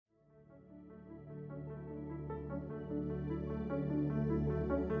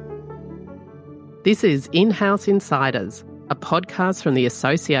This is In-House Insiders, a podcast from the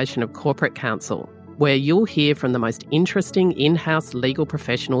Association of Corporate Counsel, where you'll hear from the most interesting in-house legal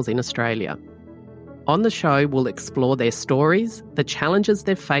professionals in Australia. On the show, we'll explore their stories, the challenges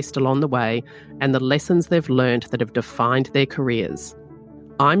they've faced along the way, and the lessons they've learned that have defined their careers.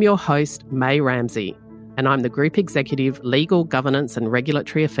 I'm your host, May Ramsey, and I'm the Group Executive, Legal, Governance and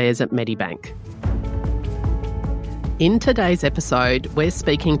Regulatory Affairs at Medibank. In today's episode, we're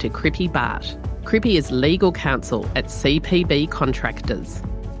speaking to Krippy Bart. Krippy is legal counsel at CPB Contractors.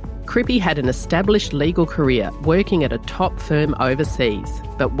 Krippy had an established legal career working at a top firm overseas,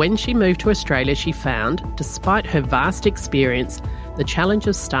 but when she moved to Australia, she found, despite her vast experience, the challenge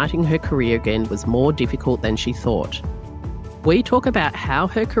of starting her career again was more difficult than she thought. We talk about how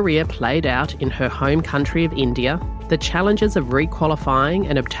her career played out in her home country of India, the challenges of requalifying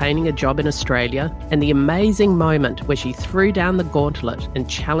and obtaining a job in Australia, and the amazing moment where she threw down the gauntlet and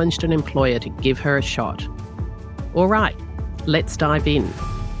challenged an employer to give her a shot. All right, let's dive in.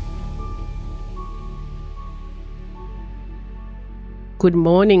 Good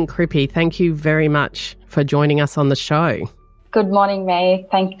morning, Krippy. Thank you very much for joining us on the show. Good morning, May.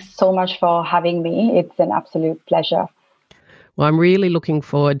 Thanks so much for having me. It's an absolute pleasure. Well, I'm really looking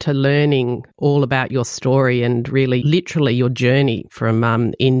forward to learning all about your story and really literally your journey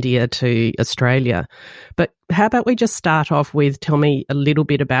from India to Australia. But how about we just start off with, tell me a little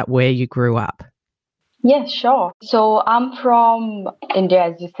bit about where you grew up. Yes, sure. So I'm from India,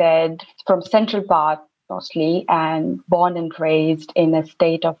 as you said, from central part mostly, and born and raised in a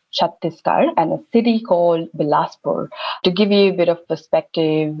state of Chhattisgarh and a city called Bilaspur. To give you a bit of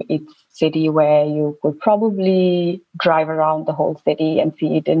perspective, it's a city where you could probably drive around the whole city and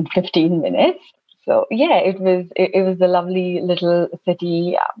see it in 15 minutes. So yeah, it was a lovely little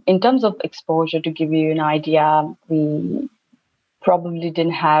city. In terms of exposure, to give you an idea, we probably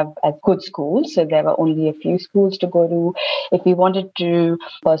didn't have as good schools, so there were only a few schools to go to. If we wanted to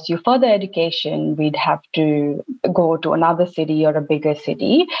pursue further education, we'd have to go to another city or a bigger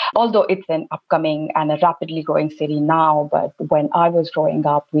city, although it's an upcoming and a rapidly growing city now. But when I was growing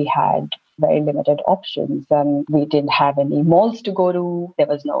up, we had very limited options, and we didn't have any malls to go to. There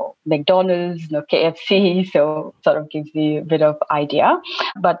was no McDonald's, no KFC, so sort of gives you a bit of idea.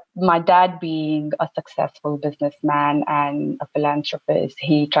 But my dad, being a successful businessman and a philanthropist,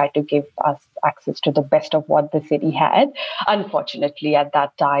 he tried to give us access to the best of what the city had. Unfortunately, at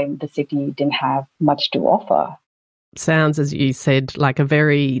that time, the city didn't have much to offer. Sounds, as you said, like a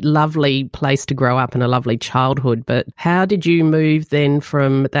very lovely place to grow up and a lovely childhood. But how did you move then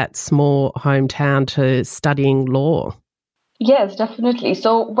from that small hometown to studying law? Yes, definitely.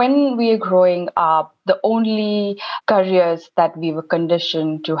 So when we were growing up, the only careers that we were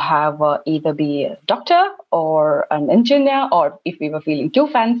conditioned to have were either be a doctor or an engineer, or if we were feeling too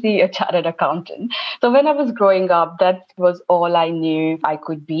fancy, a chartered accountant. So when I was growing up, that was all I knew I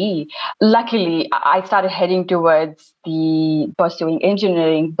could be. Luckily, I started heading towards the pursuing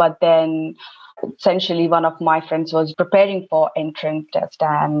engineering, but then essentially one of my friends was preparing for entrance test,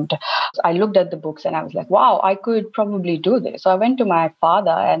 and I looked at the books and I was like, wow, I could probably do this. So I went to my father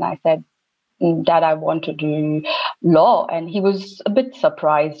and I said, Dad, I want to do law. And he was a bit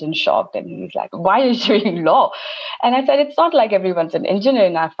surprised and shocked. And he was like, why are you doing law? And I said, it's not like everyone's an engineer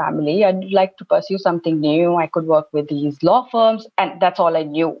in our family. I'd like to pursue something new. I could work with these law firms. And that's all I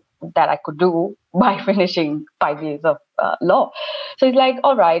knew that I could do by finishing 5 years of law. So he's like,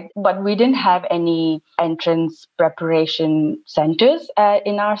 all right, but we didn't have any entrance preparation centers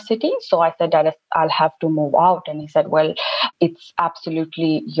in our city. So I said, Dad, I'll have to move out. And he said, well, it's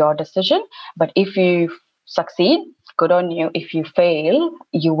absolutely your decision. But if you succeed, good on you. If you fail,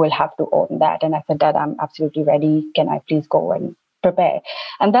 you will have to own that. And I said, Dad, I'm absolutely ready. Can I please go and prepare?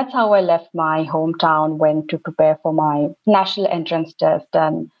 And that's how I left my hometown, went to prepare for my national entrance test.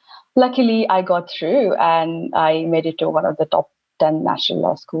 And luckily, I got through and I made it to one of the top 10 national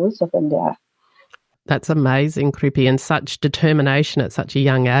law schools of India. That's amazing, Krippy, and such determination at such a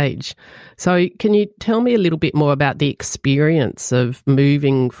young age. So can you tell me a little bit more about the experience of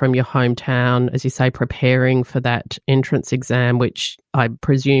moving from your hometown, as you say, preparing for that entrance exam, which I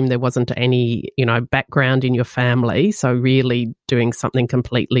presume there wasn't any, background in your family, so really doing something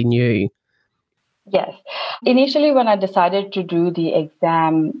completely new? Yes. Initially, when I decided to do the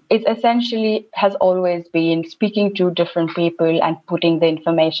exam, it essentially has always been speaking to different people and putting the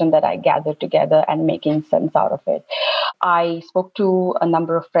information that I gathered together and making sense out of it. I spoke to a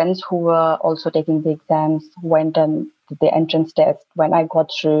number of friends who were also taking the exams, went and did the entrance test. When I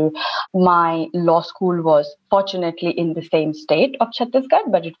got through, my law school was fortunately in the same state of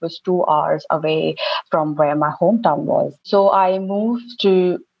Chhattisgarh, but it was 2 hours away from where my hometown was. So I moved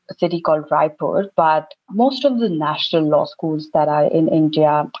to a city called Raipur, but most of the national law schools that are in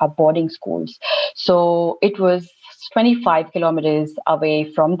India are boarding schools. So it was 25 kilometers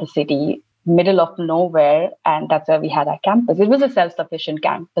away from the city, middle of nowhere, and that's where we had our campus. It was a self-sufficient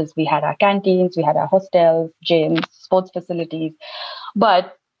campus. We had our canteens, we had our hostels, gyms, sports facilities,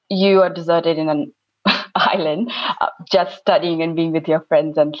 but you are deserted in an island, just studying and being with your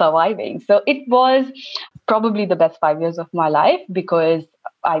friends and surviving. So it was probably the best 5 years of my life because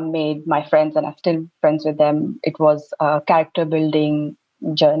I made my friends and I'm still friends with them. It was a character building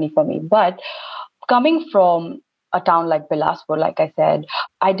journey for me. But coming from a town like Bilaspur, like I said,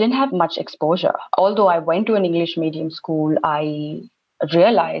 I didn't have much exposure. Although I went to an English medium school, I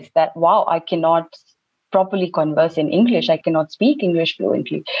realized that, wow, I cannot properly converse in English. I cannot speak English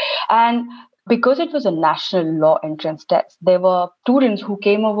fluently. And because it was a national law entrance test, there were students who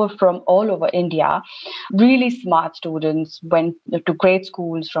came over from all over India, really smart students, went to great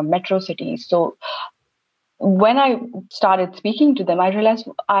schools from metro cities. So when I started speaking to them, I realized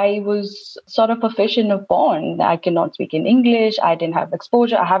I was sort of a fish in a pond. I cannot speak in English. I didn't have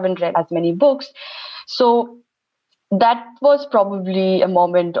exposure. I haven't read as many books. So that was probably a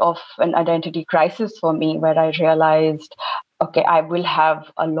moment of an identity crisis for me where I realized, okay, I will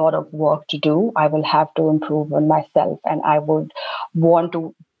have a lot of work to do. I will have to improve on myself, and I would want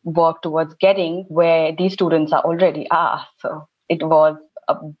to work towards getting where these students are already are. So it was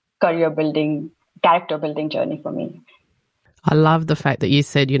a character building journey for me. I love the fact that you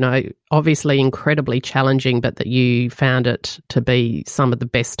said, obviously incredibly challenging, but that you found it to be some of the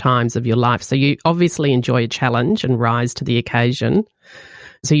best times of your life. So you obviously enjoy a challenge and rise to the occasion.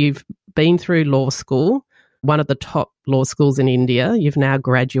 So you've been through law school, one of the top law schools in India. You've now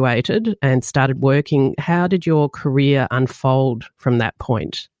graduated and started working. How did your career unfold from that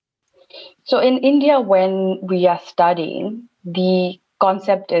point? So in India, when we are studying, the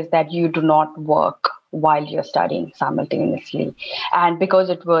concept is that you do not work while you're studying simultaneously. And because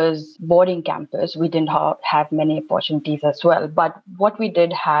it was boarding campus, we didn't have many opportunities as well. But what we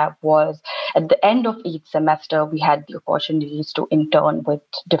did have was at the end of each semester, we had the opportunities to intern with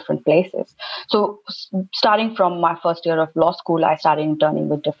different places. So starting from my first year of law school, I started interning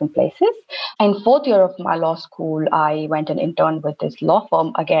with different places. In fourth year of my law school, I went and interned with this law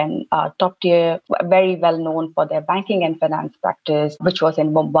firm, again, top tier, very well known for their banking and finance practice, which was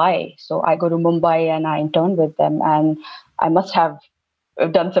in Mumbai. So I go to Mumbai and I interned with them, and I must have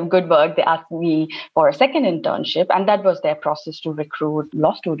done some good work. They asked me for a second internship, and that was their process to recruit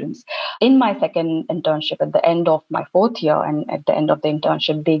law students. In my second internship, at the end of my fourth year and at the end of the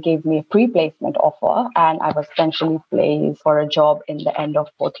internship, they gave me a pre-placement offer, and I was essentially placed for a job in the end of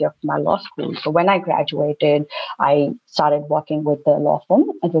fourth year of my law school. So when I graduated, I started working with the law firm.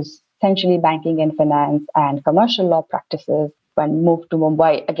 It was essentially banking and finance and commercial law practices. When I moved to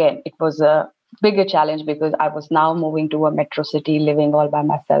Mumbai, again, it was a bigger challenge because I was now moving to a metro city, living all by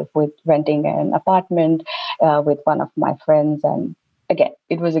myself, with renting an apartment with one of my friends. And again,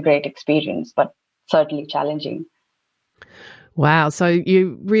 it was a great experience, but certainly challenging. Wow. So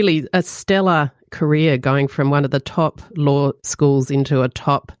you really a stellar career going from one of the top law schools into a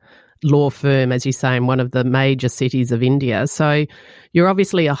top law firm, as you say, in one of the major cities of India. So you're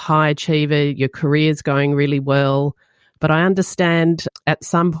obviously a high achiever. Your career's going really well. But I understand at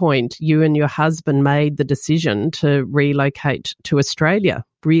some point you and your husband made the decision to relocate to Australia.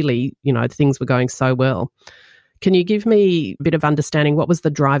 Really, things were going so well. Can you give me a bit of understanding? What was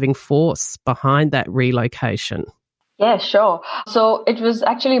the driving force behind that relocation? Yeah, sure. So it was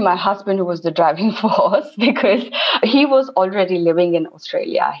actually my husband who was the driving force because he was already living in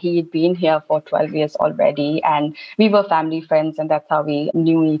Australia. He had been here for 12 years already, and we were family friends, and that's how we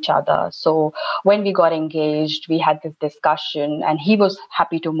knew each other. So when we got engaged, we had this discussion, and he was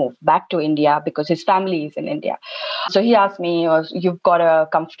happy to move back to India because his family is in India. So he asked me, "You've got a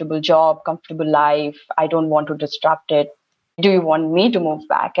comfortable job, comfortable life. I don't want to disrupt it. Do you want me to move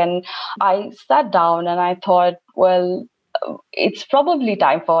back?" And I sat down and I thought, well, it's probably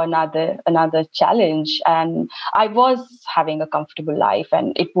time for another challenge. And I was having a comfortable life,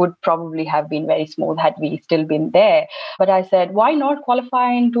 and it would probably have been very smooth had we still been there. But I said, why not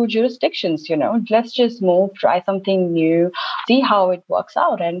qualify in two jurisdictions? Let's just move, try something new, see how it works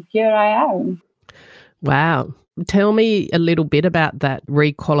out. And here I am. Wow. Tell me a little bit about that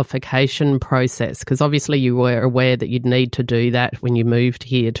requalification process, because obviously you were aware that you'd need to do that when you moved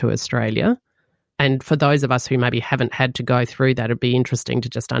here to Australia. And for those of us who maybe haven't had to go through that, it'd be interesting to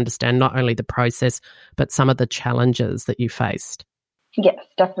just understand not only the process, but some of the challenges that you faced. Yes,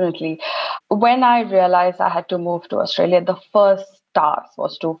 definitely. When I realized I had to move to Australia, the first task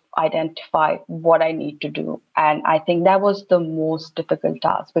was to identify what I need to do. And I think that was the most difficult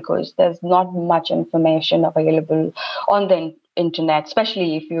task because there's not much information available on the internet,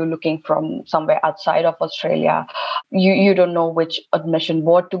 especially if you're looking from somewhere outside of Australia. You don't know which admission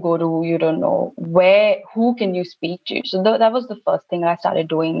board to go to. You don't know who can you speak to. So that was the first thing I started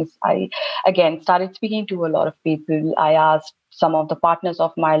doing is I, again, started speaking to a lot of people. I asked some of the partners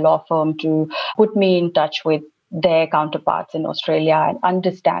of my law firm to put me in touch with their counterparts in Australia and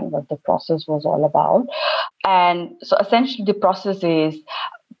understand what the process was all about. And so essentially the process is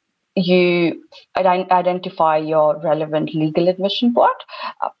you identify your relevant legal admission board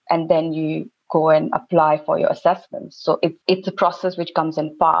and then you go and apply for your assessments. So it's a process which comes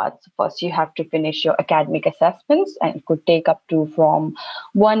in parts. First, you have to finish your academic assessments, and it could take up to from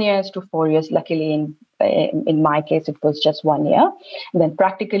 1 year to 4 years. Luckily, in my case, it was just 1 year. And then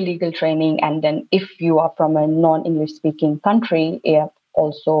practical legal training, and then if you are from a non-English speaking country, you have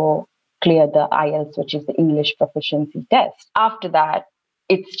also clear the IELTS, which is the English proficiency test. After that,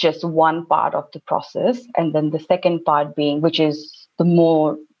 it's just one part of the process. And then the second part being, which is the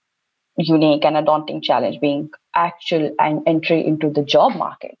more unique and a daunting challenge, being actual entry into the job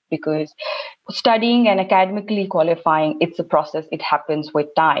market, because studying and academically qualifying, it's a process. It happens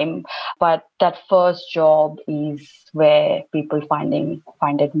with time, but that first job is where people find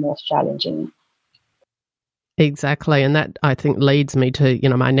it most challenging. Exactly. And that, I think, leads me to,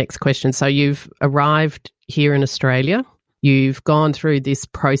 my next question. So you've arrived here in Australia. You've gone through this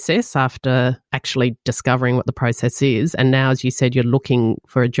process after actually discovering what the process is. And now, as you said, you're looking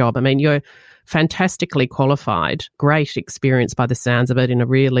for a job. I mean, you're fantastically qualified, great experience by the sounds of it in a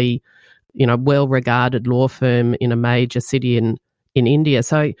really, well-regarded law firm in a major city in India.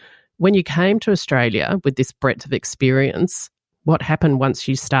 So when you came to Australia with this breadth of experience, what happened once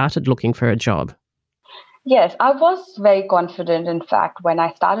you started looking for a job? Yes, I was very confident, in fact, when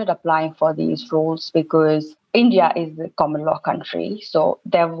I started applying for these roles because India is a common law country. So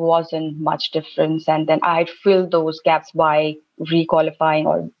there wasn't much difference. And then I'd filled those gaps by requalifying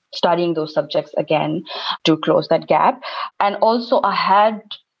or studying those subjects again to close that gap. And also I had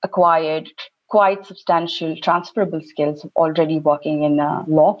acquired quite substantial transferable skills already working in a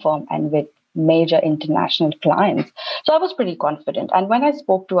law firm and with major international clients. So I was pretty confident. And when I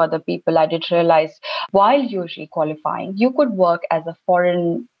spoke to other people, I did realize while you're requalifying, you could work as a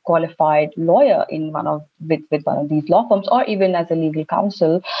foreign qualified lawyer in with one of these law firms, or even as a legal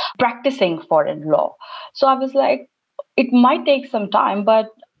counsel practicing foreign law. So I was like, it might take some time, but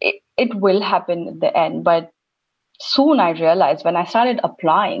it will happen at the end. But soon I realized when I started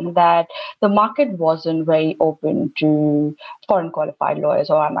applying that the market wasn't very open to foreign qualified lawyers,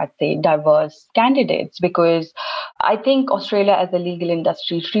 or I might say diverse candidates, because I think Australia as a legal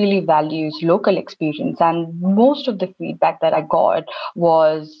industry really values local experience. And most of the feedback that I got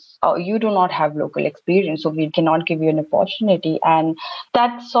was, oh, you do not have local experience, so we cannot give you an opportunity. And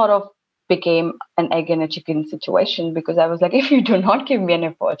that sort of became an egg and a chicken situation, because I was like, if you do not give me an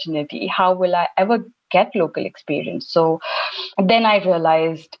opportunity, how will I ever get local experience? So then I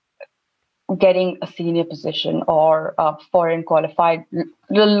realized getting a senior position or a foreign qualified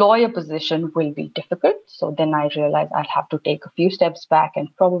the lawyer position will be difficult. So then I realized I'd have to take a few steps back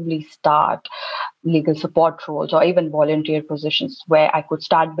and probably start legal support roles or even volunteer positions where I could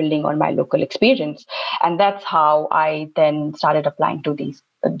start building on my local experience. And that's how I then started applying to these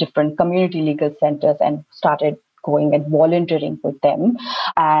different community legal centers and started going and volunteering with them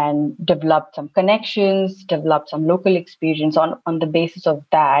and developed some connections, developed some local experience. On the basis of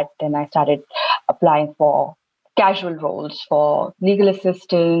that, then I started applying for casual roles for legal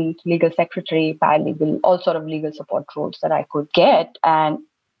assistant, legal secretary, paralegal, all sort of legal support roles that I could get. And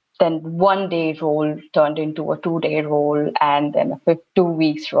then 1 day role turned into a 2 day role and then a 2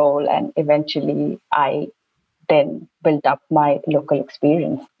 weeks role. And eventually I then built up my local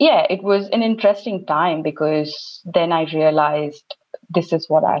experience. Yeah, it was an interesting time because then I realized this is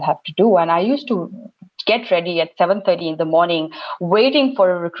what I'll have to do. And I used to get ready at 7:30 in the morning, waiting for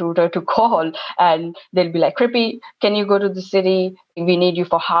a recruiter to call. And they'll be like, Krippy, can you go to the city? We need you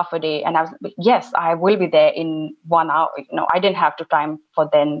for half a day. And I was like, yes, I will be there in 1 hour. I didn't have to time for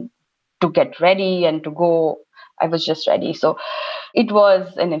then to get ready and to go. I was just ready. So it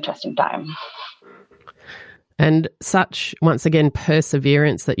was an interesting time. And such, once again,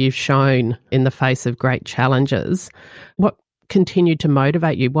 perseverance that you've shown in the face of great challenges. What continued to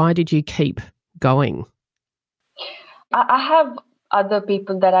motivate you? Why did you keep going? I have other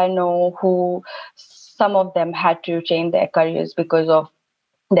people that I know who some of them had to change their careers because of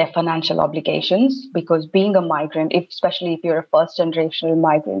their financial obligations, because being a migrant, especially if you're a first generational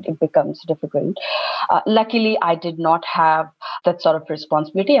migrant, it becomes difficult. Luckily, I did not have that sort of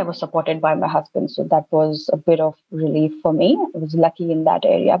responsibility. I was supported by my husband, so that was a bit of relief for me. I was lucky in that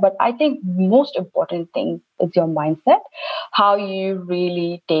area. But I think most important thing is your mindset, how you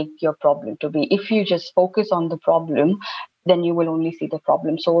really take your problem to be. If you just focus on the problem, then you will only see the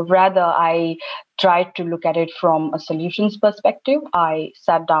problem. So rather, I tried to look at it from a solutions perspective. I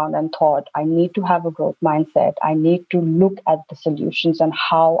sat down and thought, I need to have a growth mindset. I need to look at the solutions and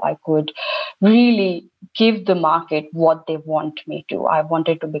how I could really give the market what they want me to. I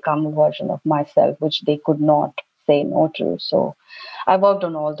wanted to become a version of myself, which they could not say no to. So I worked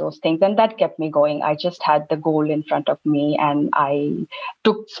on all those things, and that kept me going. I just had the goal in front of me, and I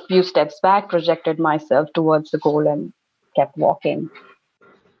took a few steps back, projected myself towards the goal, and kept walking.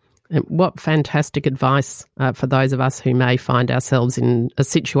 And what fantastic advice for those of us who may find ourselves in a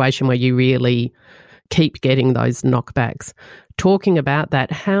situation where you really keep getting those knockbacks. Talking about that,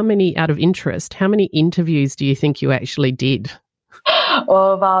 how many interviews do you think you actually did?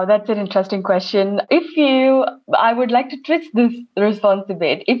 Oh, wow, that's an interesting question. I would like to twist this response a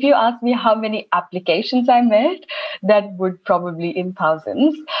bit. If you ask me how many applications I made, that would probably in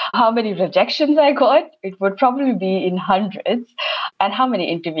thousands. How many rejections I got, it would probably be in hundreds. And how many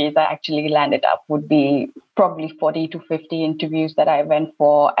interviews I actually landed up would be probably 40 to 50 interviews that I went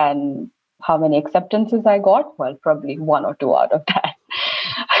for. And how many acceptances I got? Well, probably one or two out of that.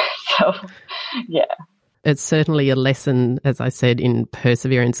 So, yeah. It's certainly a lesson, as I said, in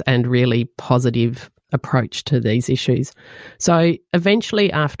perseverance and really positive approach to these issues. So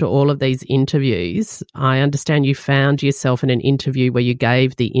eventually, after all of these interviews, I understand you found yourself in an interview where you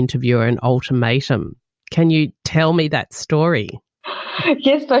gave the interviewer an ultimatum. Can you tell me that story?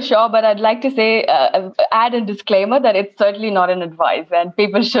 Yes, for sure. But I'd like to say, add a disclaimer that it's certainly not an advice and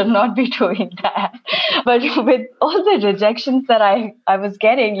people should not be doing that. But with all the rejections that I was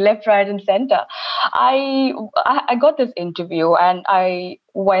getting left, right, and center, I got this interview and I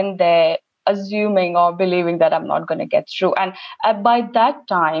went there assuming or believing that I'm not going to get through. And by that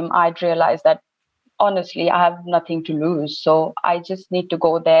time, I'd realized that honestly, I have nothing to lose. So I just need to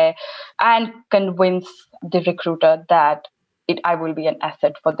go there and convince the recruiter that I will be an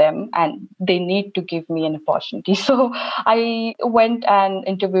asset for them and they need to give me an opportunity. So I went and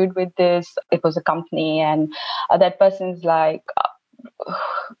interviewed with it was a company, and that person's like,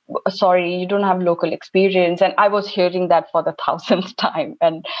 sorry, you don't have local experience. And I was hearing that for the 1000th time.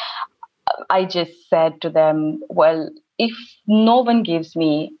 And I just said to them, well, if no one gives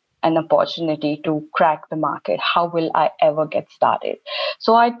me an opportunity to crack the market, how will I ever get started?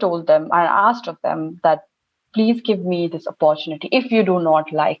 So I told them, I asked of them that, please give me this opportunity. If you do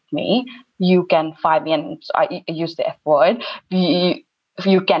not like me, you can fire me. And I use the F word.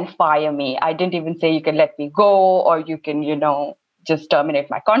 You can fire me. I didn't even say you can let me go or you can, just terminate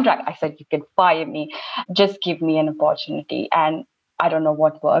my contract. I said, you can fire me. Just give me an opportunity. And I don't know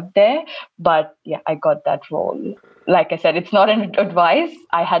what worked there, but yeah, I got that role. Like I said, it's not an advice.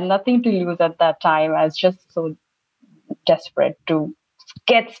 I had nothing to lose at that time. I was just so desperate to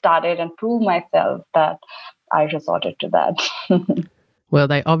get started and prove myself that I resorted to that. Well,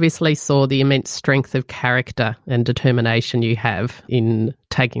 they obviously saw the immense strength of character and determination you have in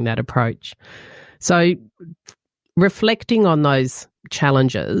taking that approach. So reflecting on those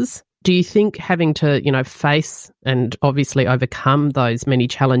challenges, do you think having to, face and obviously overcome those many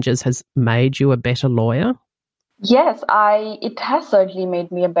challenges has made you a better lawyer? Yes, it has certainly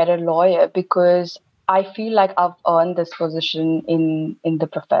made me a better lawyer because I feel like I've earned this position in the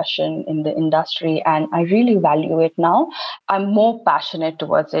profession, in the industry, and I really value it now. I'm more passionate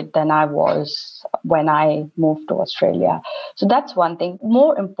towards it than I was when I moved to Australia. So that's one thing.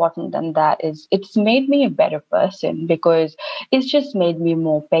 More important than that is it's made me a better person because it's just made me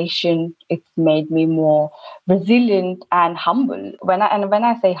more patient. It's made me more resilient and humble. When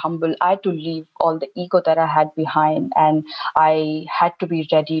I say humble, I had to leave all the ego that I had behind, and I had to be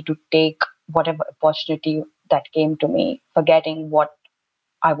ready to take whatever opportunity that came to me, forgetting what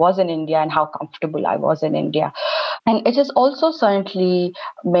I was in India and how comfortable I was in India. And it has also certainly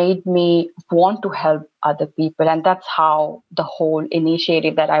made me want to help other people. And that's how the whole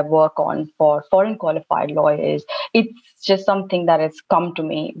initiative that I work on for foreign qualified lawyers, it's just something that has come to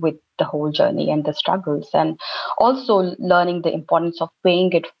me with the whole journey and the struggles, and also learning the importance of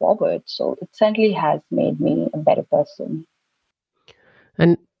paying it forward. So it certainly has made me a better person.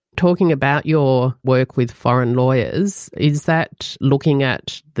 And talking about your work with foreign lawyers, is that looking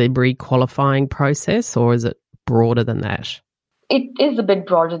at the re-qualifying process or is it broader than that? It is a bit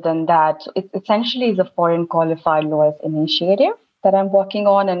broader than that. It essentially is a foreign qualified lawyers initiative. that I'm working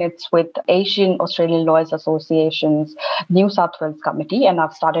on, and it's with Asian Australian Lawyers Association's New South Wales Committee, and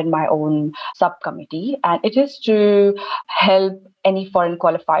I've started my own subcommittee, and it is to help any foreign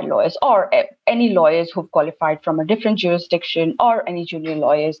qualified lawyers or any lawyers who've qualified from a different jurisdiction or any junior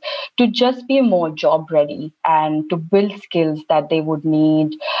lawyers to just be more job ready and to build skills that they would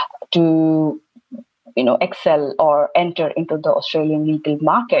need to excel or enter into the Australian legal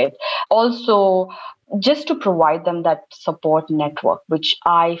market. Also, just to provide them that support network, which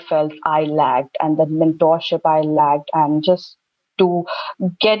I felt I lacked, and the mentorship I lacked, and just to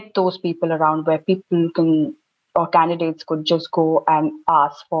get those people around where people can or candidates could just go and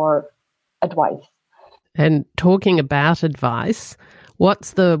ask for advice. And talking about advice,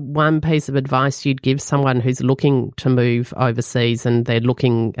 what's the one piece of advice you'd give someone who's looking to move overseas and they're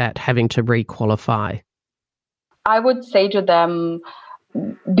looking at having to re-qualify? I would say to them,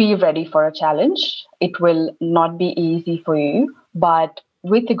 be ready for a challenge. It will not be easy for you, but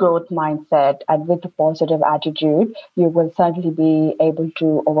with a growth mindset and with a positive attitude, you will certainly be able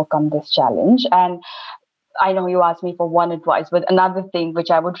to overcome this challenge. And I know you asked me for one advice, but another thing which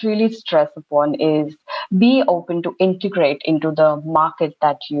I would really stress upon is be open to integrate into the market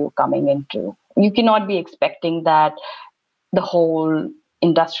that you're coming into. You cannot be expecting that the whole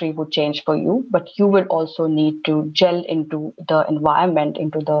industry would change for you, but you will also need to gel into the environment,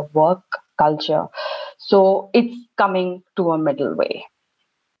 into the work culture. So it's coming to a middle way.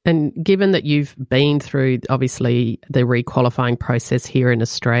 And given that you've been through, obviously, the requalifying process here in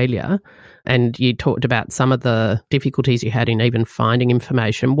Australia, and you talked about some of the difficulties you had in even finding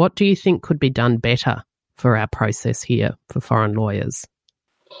information, what do you think could be done better for our process here for foreign lawyers?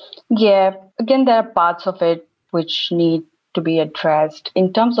 Yeah, again, there are parts of it which need to be addressed.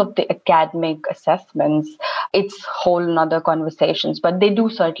 In terms of the academic assessments, it's whole nother conversations, but they do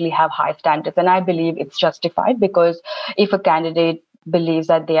certainly have high standards. And I believe it's justified, because if a candidate believes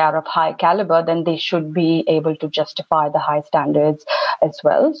that they are of high caliber, then they should be able to justify the high standards as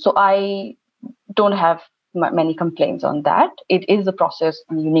well. So I don't have many complaints on that. It is a process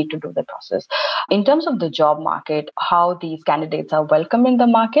and you need to do the process. In terms of the job market, how these candidates are welcome in the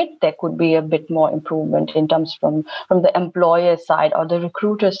market, there could be a bit more improvement in terms from the employer side or the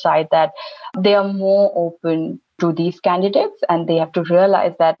recruiter side, that they are more open to these candidates, and they have to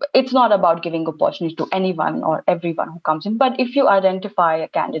realize that it's not about giving opportunity to anyone or everyone who comes in. But if you identify a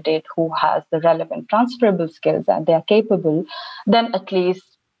candidate who has the relevant transferable skills and they are capable, then at least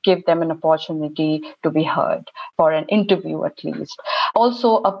give them an opportunity to be heard for an interview at least.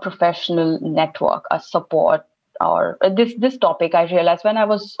 Also, a professional network, a support, or this topic, I realized when I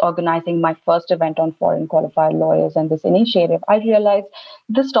was organizing my first event on foreign qualified lawyers and this initiative, I realized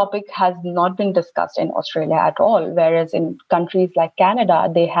this topic has not been discussed in Australia at all, whereas in countries like Canada,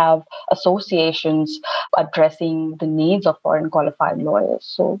 they have associations addressing the needs of foreign qualified lawyers.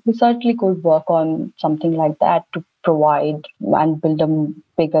 So we certainly could work on something like that to provide and build a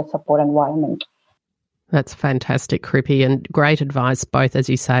bigger support environment. That's fantastic, Krippy, and great advice, both, as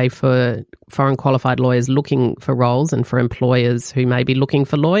you say, for foreign qualified lawyers looking for roles and for employers who may be looking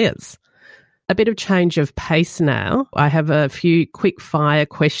for lawyers. A bit of change of pace now. I have a few quick fire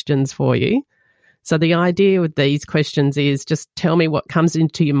questions for you. So the idea with these questions is just tell me what comes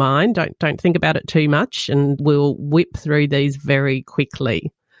into your mind. Don't think about it too much, and we'll whip through these very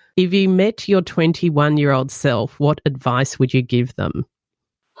quickly. If you met your 21-year-old self, what advice would you give them?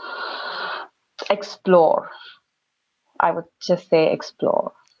 Explore. I would just say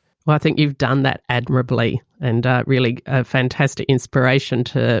explore. Well, I think you've done that admirably, and really a fantastic inspiration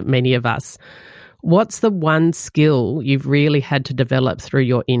to many of us. What's the one skill you've really had to develop through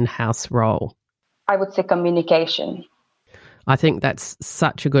your in-house role? I would say communication. I think that's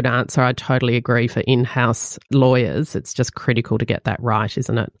such a good answer. I totally agree. For in-house lawyers, it's just critical to get that right,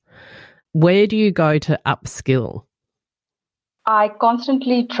 isn't it? Where do you go to upskill? I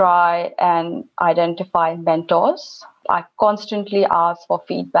constantly try and identify mentors. I constantly ask for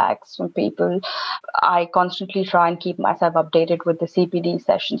feedbacks from people. I constantly try and keep myself updated with the CPD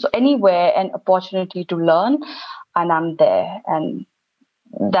session. So anywhere an opportunity to learn, and I'm there. And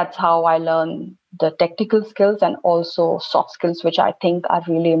that's how I learn the technical skills and also soft skills, which I think are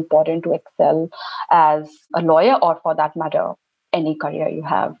really important to excel as a lawyer, or for that matter, any career you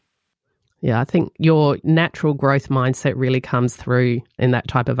have. Yeah, I think your natural growth mindset really comes through in that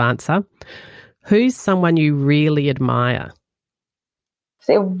type of answer. Who's someone you really admire?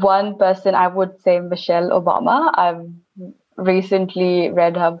 Say one person, I would say Michelle Obama. I've recently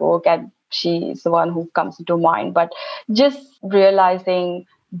read her book and she's the one who comes to mind. But just realizing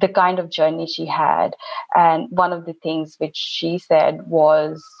the kind of journey she had, and one of the things which she said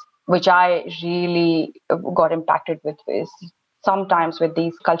was, which I really got impacted with, is sometimes with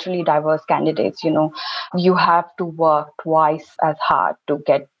these culturally diverse candidates, you have to work twice as hard to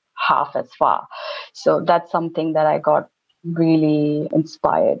get half as far. So that's something that I got really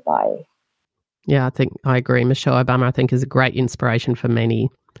inspired by. Yeah, I think I agree. Michelle Obama, I think, is a great inspiration for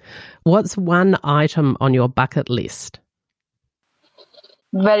many. What's one item on your bucket list?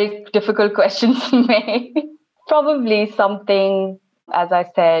 Very difficult question to make. Probably something, as I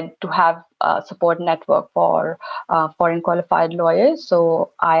said, to have a support network for foreign qualified lawyers.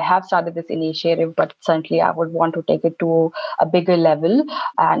 So I have started this initiative, but certainly I would want to take it to a bigger level.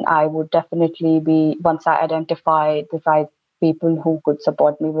 And I would definitely be, once I identify the right people who could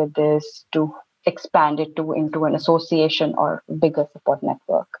support me with this, to expand it into an association or bigger support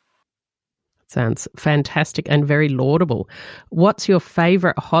network. Sounds fantastic and very laudable. What's your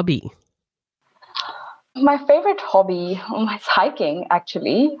favourite hobby? My favorite hobby is hiking,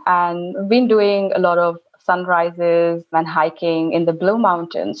 actually. And I've been doing a lot of sunrises and hiking in the Blue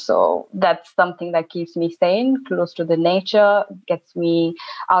Mountains. So that's something that keeps me sane, close to the nature, gets me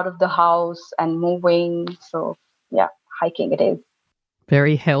out of the house and moving. So yeah, hiking it is.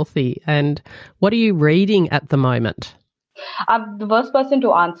 Very healthy. And what are you reading at the moment? I'm the worst person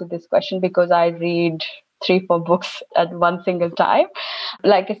to answer this question because I read 3-4 books at one single time.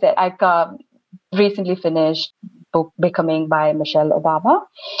 Like I said, I recently finished book Becoming by Michelle Obama,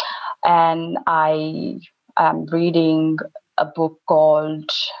 and I am reading a book called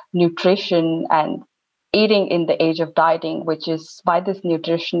Nutrition and Eating in the Age of Dieting, which is by this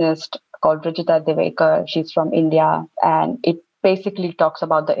nutritionist called Ruchita Divekar. She's from India, and it basically talks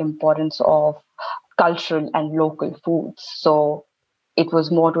about the importance of cultural and local foods. So it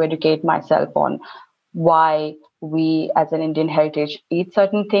was more to educate myself on why we as an Indian heritage eat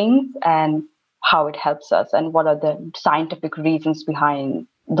certain things and how it helps us and what are the scientific reasons behind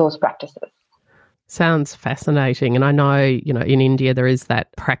those practices. Sounds fascinating. And I know, in India there is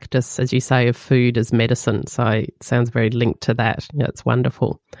that practice, as you say, of food as medicine. So it sounds very linked to that. Yeah, it's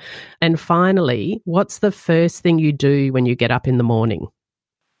wonderful. And finally, what's the first thing you do when you get up in the morning?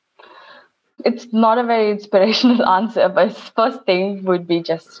 It's not a very inspirational answer, but first thing would be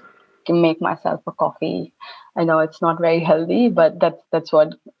just to make myself a coffee. I know it's not very healthy, but that's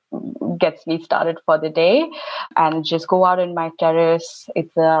what gets me started for the day. And just go out in my terrace.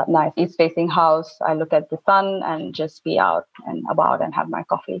 It's a nice east-facing house. I look at the sun and just be out and about and have my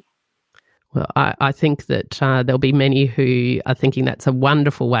coffee. Well, I think that there'll be many who are thinking that's a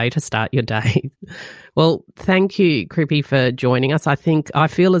wonderful way to start your day. Well, thank you, Krippy, for joining us. I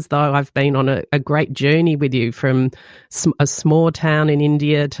feel as though I've been on a great journey with you from a small town in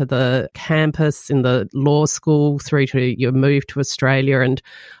India to the campus in the law school through to your move to Australia. And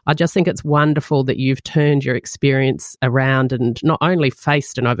I just think it's wonderful that you've turned your experience around and not only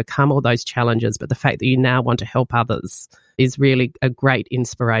faced and overcome all those challenges, but the fact that you now want to help others is really a great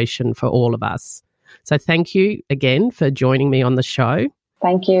inspiration for all of us. So thank you again for joining me on the show.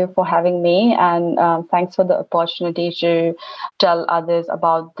 Thank you for having me, and thanks for the opportunity to tell others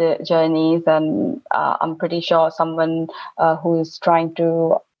about the journeys. And I'm pretty sure someone who is trying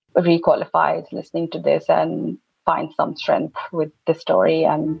to requalify is listening to this and find some strength with the story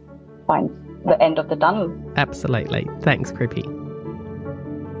and find the end of the tunnel. Absolutely. Thanks, Krippy.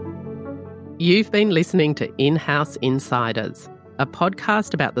 You've been listening to In-House Insiders, a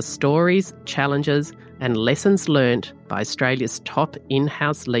podcast about the stories, challenges and lessons learnt by Australia's top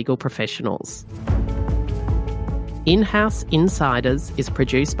in-house legal professionals. In-House Insiders is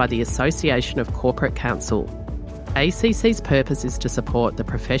produced by the Association of Corporate Counsel. ACC's purpose is to support the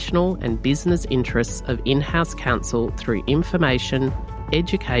professional and business interests of in-house counsel through information,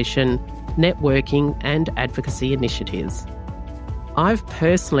 education, networking and advocacy initiatives. I've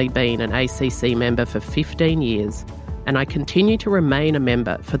personally been an ACC member for 15 years, and I continue to remain a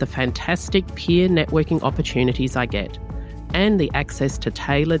member for the fantastic peer networking opportunities I get and the access to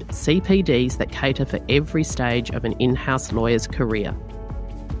tailored CPDs that cater for every stage of an in-house lawyer's career.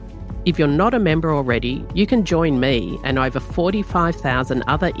 If you're not a member already, you can join me and over 45,000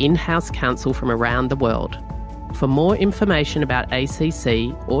 other in-house counsel from around the world. For more information about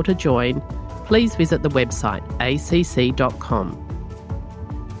ACC or to join, please visit the website acc.com.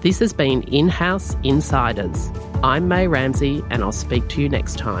 This has been In-House Insiders. I'm May Ramsey, and I'll speak to you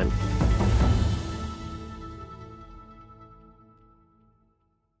next time.